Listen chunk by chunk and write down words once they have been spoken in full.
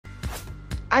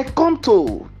I come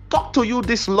to talk to you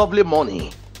this lovely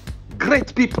morning,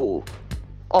 great people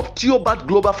of Theobarth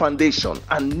Global Foundation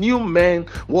and New Men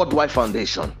Worldwide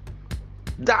Foundation,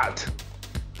 that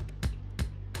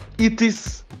it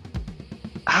is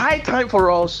high time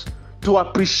for us to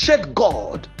appreciate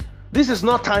God. This is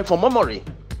not time for murmuring.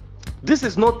 This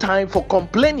is not time for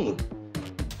complaining.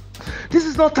 This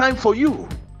is not time for you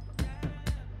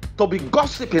to be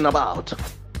gossiping about.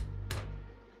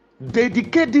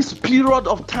 Dedicate this period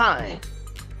of time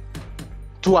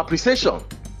to appreciation.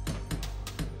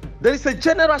 There is a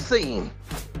general saying,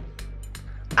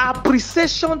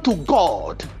 appreciation to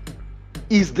God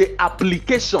is the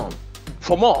application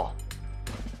for more.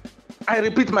 I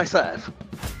repeat myself,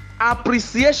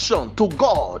 appreciation to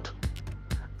God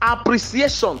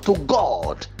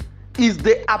is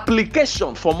the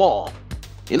application for more.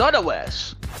 In other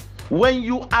words, when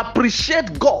you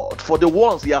appreciate God for the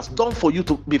ones He has done for you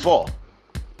before,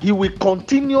 He will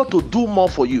continue to do more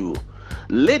for you.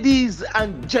 Ladies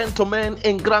and gentlemen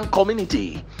in grand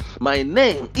community, my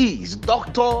name is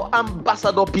Dr.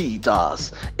 Ambassador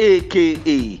Peters,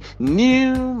 aka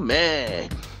New Man,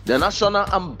 the National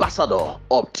Ambassador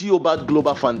of Theobarth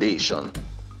Global Foundation.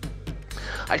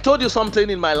 I told you something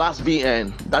in my last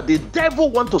VN that the devil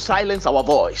wants to silence our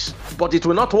voice, but it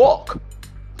will not work.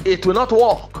 It will not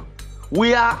work.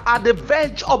 We are at the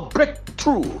verge of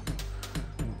breakthrough,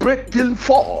 breaking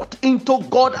forth into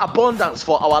God's abundance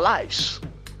for our lives.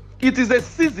 It is a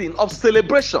season of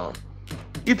celebration.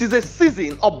 It is a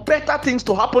season of better things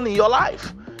to happen in your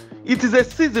life. It is a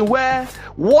season where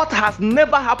what has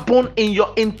never happened in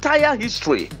your entire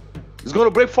history is going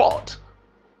to break forth.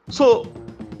 So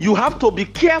you have to be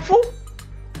careful,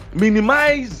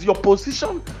 minimize your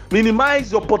position,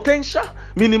 minimize your potential,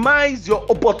 minimize your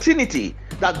opportunity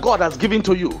that God has given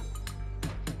to you.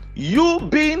 You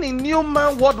being in New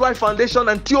Man Worldwide Foundation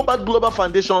and Theobarth Global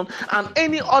Foundation and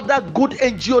any other good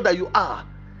NGO that you are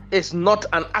is not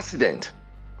an accident.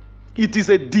 It is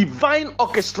a divine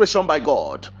orchestration by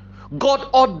God. God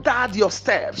ordered your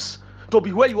steps to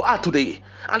be where you are today.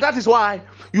 And that is why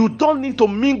you don't need to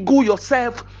mingle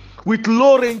yourself with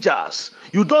low rangers.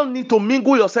 You don't need to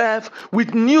mingle yourself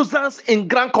with nuisance in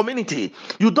grand community.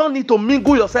 You don't need to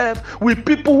mingle yourself with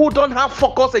people who don't have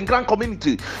focus in grand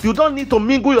community. You don't need to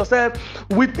mingle yourself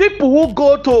with people who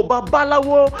go to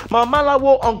Babalawo,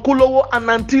 Mamalawo, Unculowo, and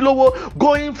Antilowo,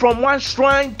 going from one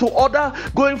shrine to other,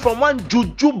 going from one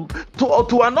juju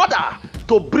to another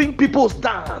to bring people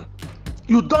down.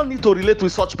 You don't need to relate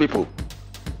with such people.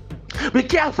 Be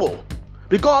careful,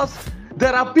 because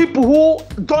there are people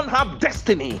who don't have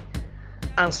destiny.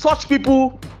 And such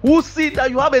people who see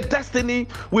that you have a destiny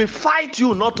will fight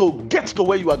you not to get to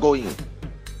where you are going.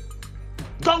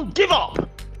 Don't give up.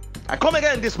 I come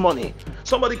again this morning.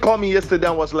 Somebody called me yesterday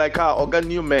and was like, Oga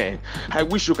New Man, I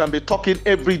wish you can be talking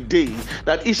every day.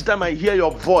 That each time I hear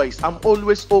your voice, I'm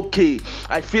always okay.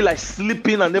 I feel like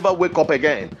sleeping and never wake up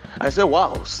again. I said,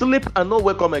 wow, sleep and not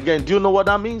wake up again. Do you know what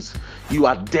that means? You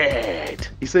are dead.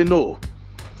 He said, no.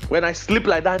 When I sleep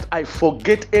like that, I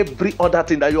forget every other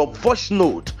thing. That your voice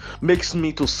note makes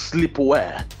me to sleep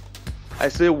well. I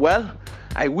say, well,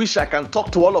 I wish I can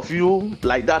talk to all of you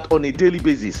like that on a daily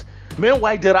basis.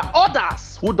 Meanwhile, there are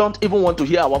others who don't even want to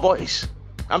hear our voice.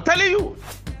 I'm telling you,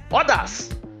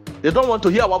 others, they don't want to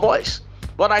hear our voice.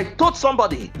 But I told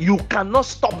somebody, you cannot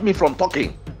stop me from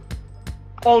talking.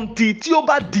 Until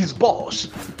Theobarth disburse,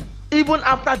 even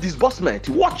after disbursement,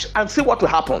 watch and see what will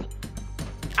happen.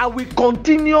 I will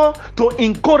continue to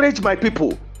encourage my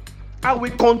people. I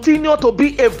will continue to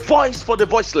be a voice for the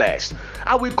voiceless.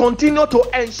 I will continue to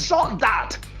ensure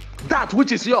that that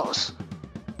which is yours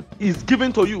is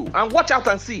given to you. And watch out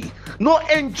and see. No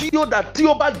NGO that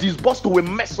Theobarth disbursed will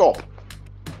mess up.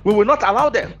 We will not allow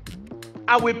them.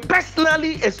 I will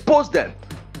personally expose them.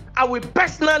 I will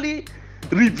personally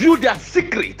reveal their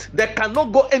secret. They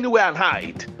cannot go anywhere and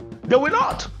hide. They will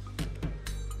not.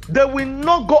 They will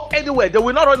not go anywhere. They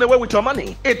will not run away with your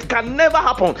money. It can never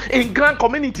happen in grand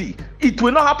community. It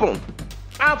will not happen.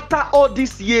 After all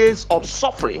these years of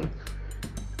suffering,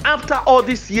 after all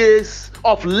these years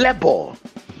of labor,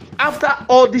 after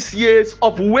all these years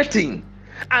of waiting,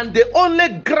 and the only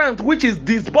grant which is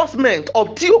disbursement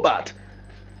of Theobarth,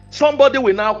 somebody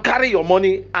will now carry your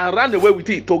money and run away with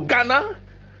it to Ghana,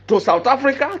 to South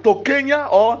Africa, to Kenya,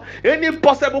 or any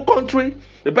possible country.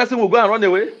 The person will go and run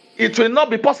away. It will not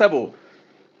be possible.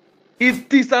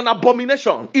 It is an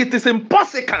abomination. It is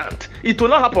impossible. It will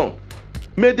not happen.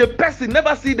 May the person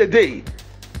never see the day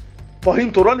for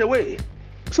him to run away.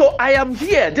 So I am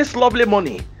here this lovely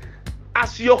morning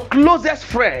as your closest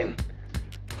friend,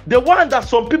 the one that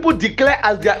some people declare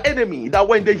as their enemy, that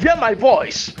when they hear my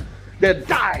voice, they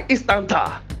die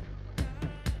instanter.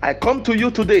 I come to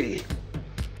you today,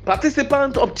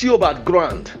 participant of Theobarth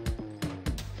Grant,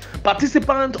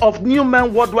 participant of New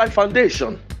Man Worldwide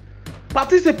Foundation,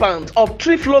 participant of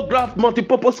Triflograph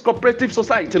Multipurpose Cooperative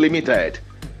Society Limited,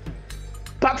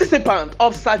 participant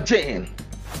of Sajane,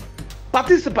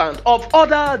 participant of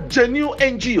other genuine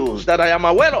NGOs that I am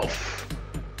aware of,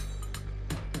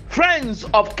 friends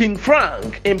of King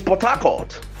Frank in Port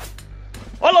Harcourt,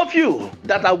 all of you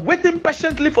that are waiting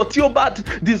patiently for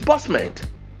Theobarth Disbursement.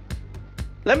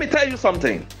 Let me tell you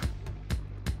something.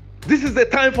 This is the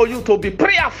time for you to be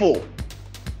prayerful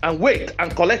and wait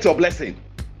and collect your blessing.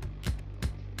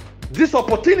 This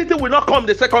opportunity will not come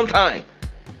the second time.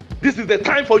 This is the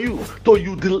time for you to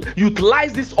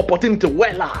utilize this opportunity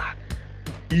well.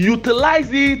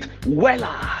 Utilize it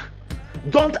well.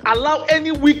 Don't allow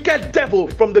any wicked devil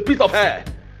from the pit of hell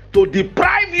to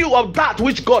deprive you of that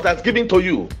which God has given to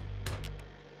you.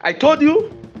 I told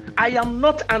you, I am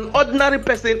not an ordinary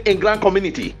person in Grand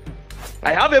Community.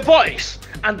 I have a voice,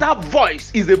 and that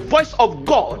voice is a voice of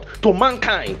God to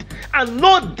mankind. And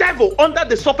no devil under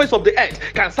the surface of the earth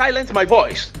can silence my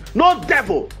voice. No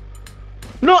devil.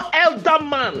 No elder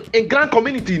man in Grand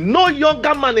Community, no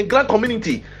younger man in Grand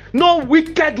Community, no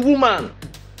wicked woman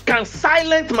can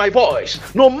silence my voice.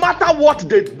 No matter what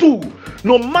they do,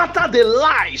 no matter the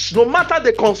lies, no matter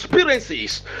the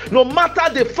conspiracies, no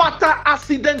matter the fatal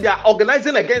accident they are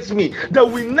organizing against me, they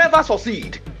will never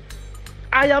succeed.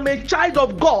 I am a child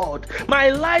of God. My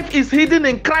life is hidden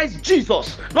in Christ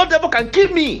Jesus. No devil can kill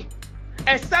me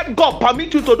except God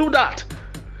permit you to do that.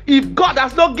 If God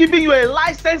has not given you a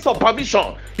license or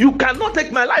permission, you cannot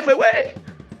take my life away.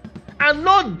 And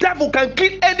no devil can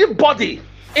kill anybody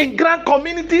in Grand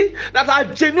Community that are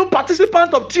genuine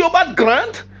participants of Theobarth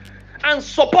Grant and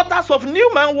supporters of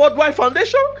New Man Worldwide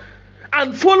Foundation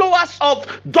and followers of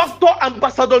Dr.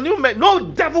 Ambassador Newman.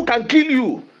 No devil can kill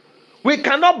you. We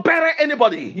cannot bury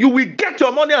anybody. You will get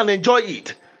your money and enjoy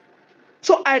it.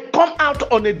 So I come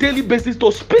out on a daily basis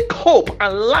to speak hope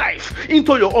and life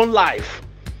into your own life.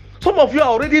 Some of you are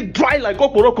already dry like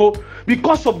Okoroko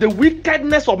because of the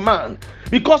wickedness of man,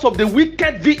 because of the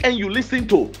wicked VN you listen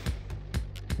to.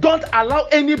 Don't allow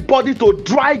anybody to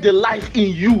dry the life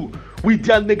in you with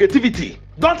their negativity.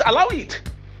 Don't allow it.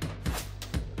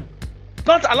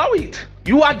 Don't allow it.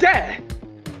 You are there.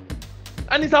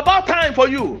 And it's about time for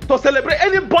you to celebrate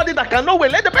anybody that cannot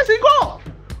wait. Let the person go.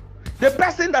 The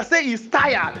person that say he's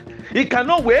tired, he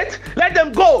cannot wait, let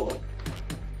them go.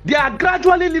 They are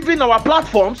gradually leaving our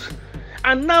platforms,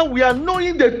 and now we are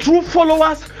knowing the true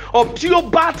followers of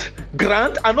Theobarth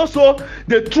Grant and also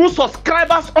the true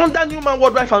subscribers under New Man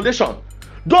Worldwide Foundation.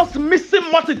 Those missing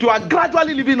multitude are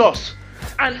gradually leaving us,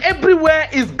 and everywhere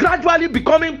is gradually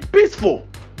becoming peaceful.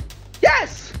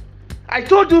 Yes, I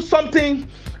told you something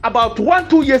about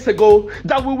 1-2 years ago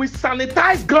that we will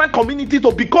sanitize Grand Community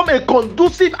to become a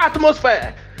conducive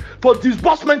atmosphere for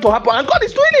disbursement to happen, and God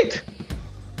is doing it.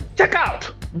 Check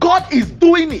out, God is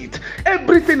doing it.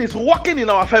 Everything is working in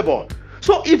our favor.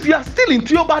 So if you are still in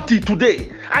Theobarth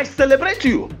today, I celebrate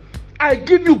you. I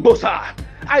give you bosa.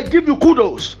 I give you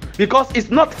kudos, because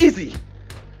it's not easy.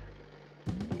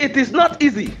 It is not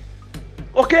easy.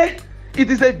 Okay? It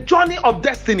is a journey of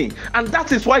destiny, and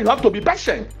that is why you have to be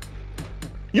patient.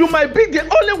 You might be the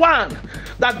only one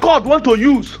that God wants to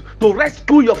use to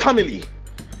rescue your family.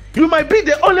 You might be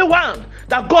the only one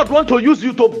that God wants to use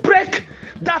you to break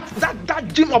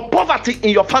that gym of poverty in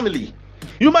your family.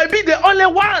 You might be the only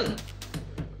one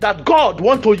that God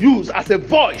wants to use as a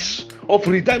voice of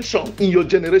redemption in your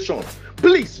generation.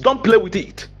 Please don't play with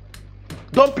it.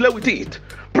 Don't play with it.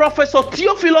 Professor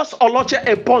Theophilus Oloche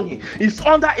Ebonyi is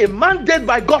under a mandate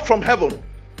by God from heaven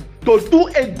to do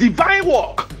a divine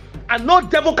work, and no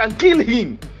devil can kill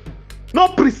him. No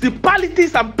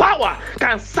principalities and power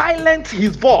can silence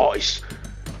his voice.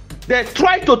 They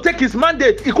tried to take his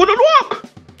mandate, it couldn't work,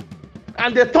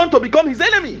 and they turned to become his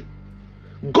enemy.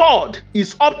 God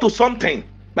is up to something,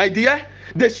 my dear.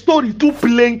 The story too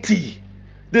plenty,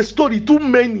 the story too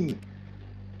many.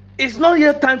 It's not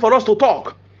yet time for us to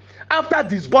talk. After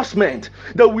disbursement,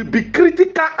 there will be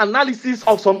critical analysis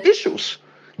of some issues.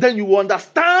 Then you will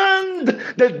understand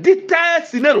the detailed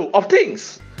scenario of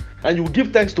things, and you will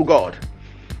give thanks to God.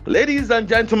 Ladies and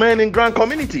gentlemen in Grand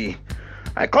Community,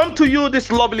 I come to you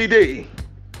this lovely day,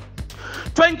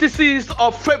 26th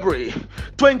of February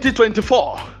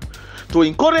 2024, to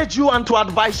encourage you and to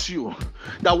advise you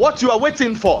that what you are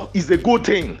waiting for is a good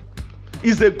thing.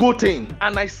 Is a good thing,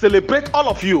 and I celebrate all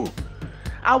of you.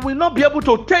 I will not be able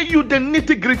to tell you the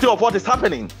nitty-gritty of what is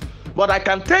happening, but I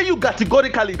can tell you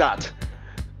categorically that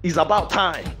it's about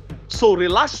time. So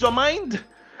relax your mind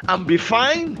and be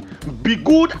fine Be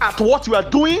good at what you are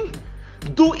doing.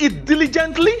 Do it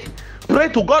diligently. Pray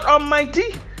to God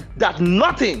Almighty that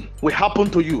nothing will happen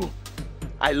to you.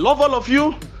 I love all of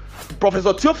you.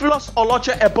 Professor Theophilus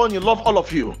Oloche Ebonyi love all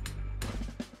of you.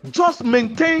 Just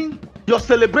maintain your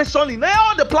celebration in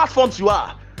all the platforms you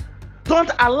are.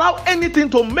 Don't allow anything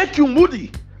to make you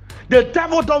moody. The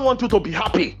devil don't want you to be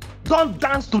happy. Don't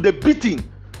dance to the beating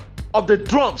of the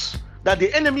drums that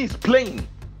the enemy is playing.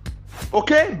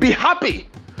 Okay? Be happy.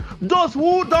 Those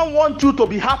who don't want you to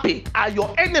be happy are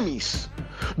your enemies.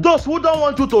 Those who don't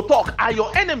want you to talk are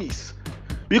your enemies.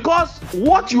 Because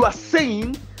what you are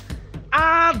saying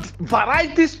add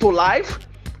varieties to life,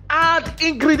 add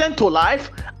ingredient to life,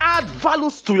 add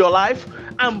values to your life,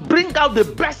 and bring out the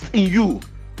best in you.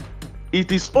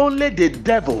 It is only the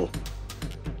devil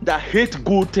that hates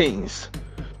good things.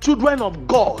 Children of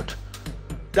God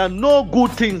that know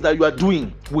good things that you are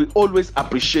doing will always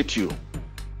appreciate you.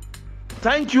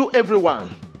 Thank you,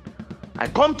 everyone. I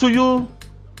come to you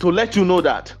to let you know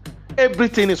that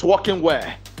everything is working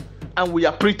well and we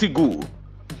are pretty good.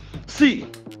 See,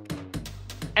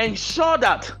 ensure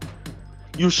that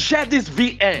you share this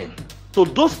VN to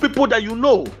those people that you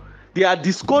know they are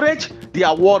discouraged, they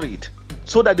are worried,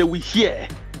 so that they will hear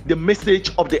the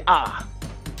message of the hour.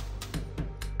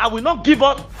 I will not give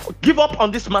up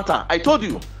on this matter. I told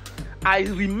you, I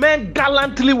remain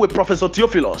gallantly with Professor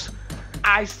Theophilus.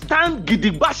 I stand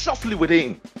gidigba with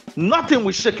him. Nothing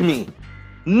will shake me.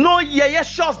 No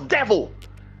yeyeshus devil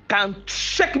can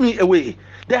shake me away.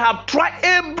 They have tried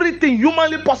everything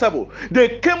humanly possible.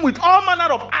 They came with all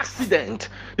manner of accident.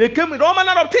 They came with all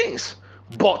manner of things.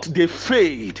 But they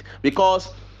failed,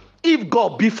 because if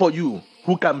God be for you,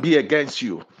 who can be against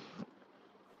you?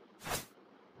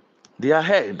 Their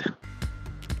head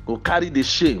go carry the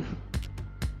shame,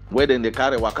 where then they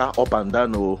carry waka up and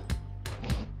down. Oh.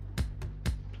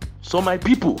 So my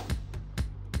people,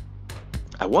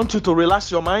 I want you to relax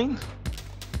your mind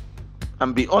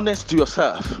and be honest to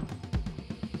yourself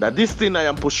that this thing I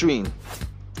am pursuing,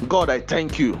 God, I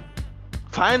thank you.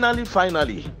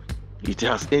 Finally, it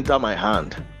has entered my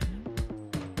hand.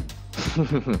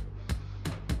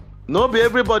 No be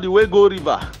everybody will go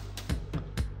river.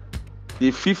 They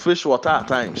feel fresh water at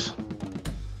times.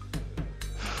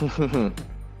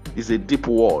 It's a deep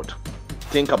word.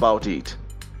 Think about it.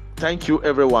 Thank you,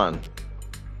 everyone.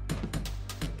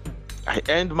 I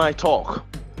end my talk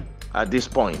at this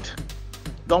point.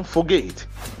 Don't forget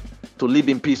to live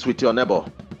in peace with your neighbor.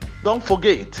 Don't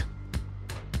forget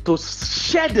to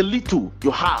share the little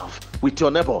you have with your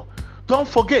neighbor. Don't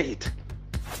forget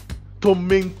to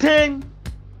maintain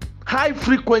high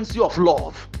frequency of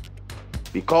love,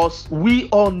 because we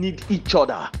all need each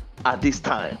other at this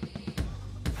time.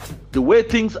 The way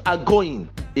things are going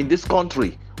in this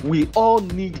country, we all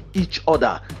need each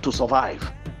other to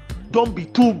survive. Don't be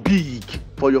too big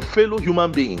for your fellow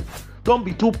human being. Don't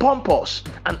be too pompous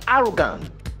and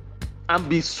arrogant and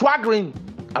be swaggering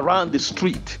around the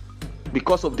street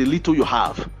because of the little you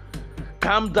have.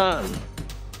 Calm down,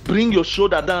 bring your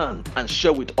shoulder down and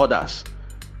share with others.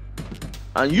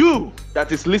 And you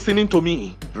that is listening to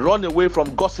me, run away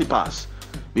from gossipers,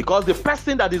 because the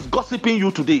person that is gossiping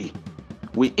you today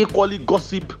will equally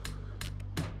gossip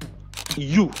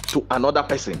you to another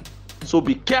person. So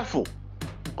be careful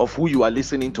of who you are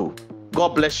listening to.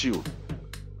 God bless you.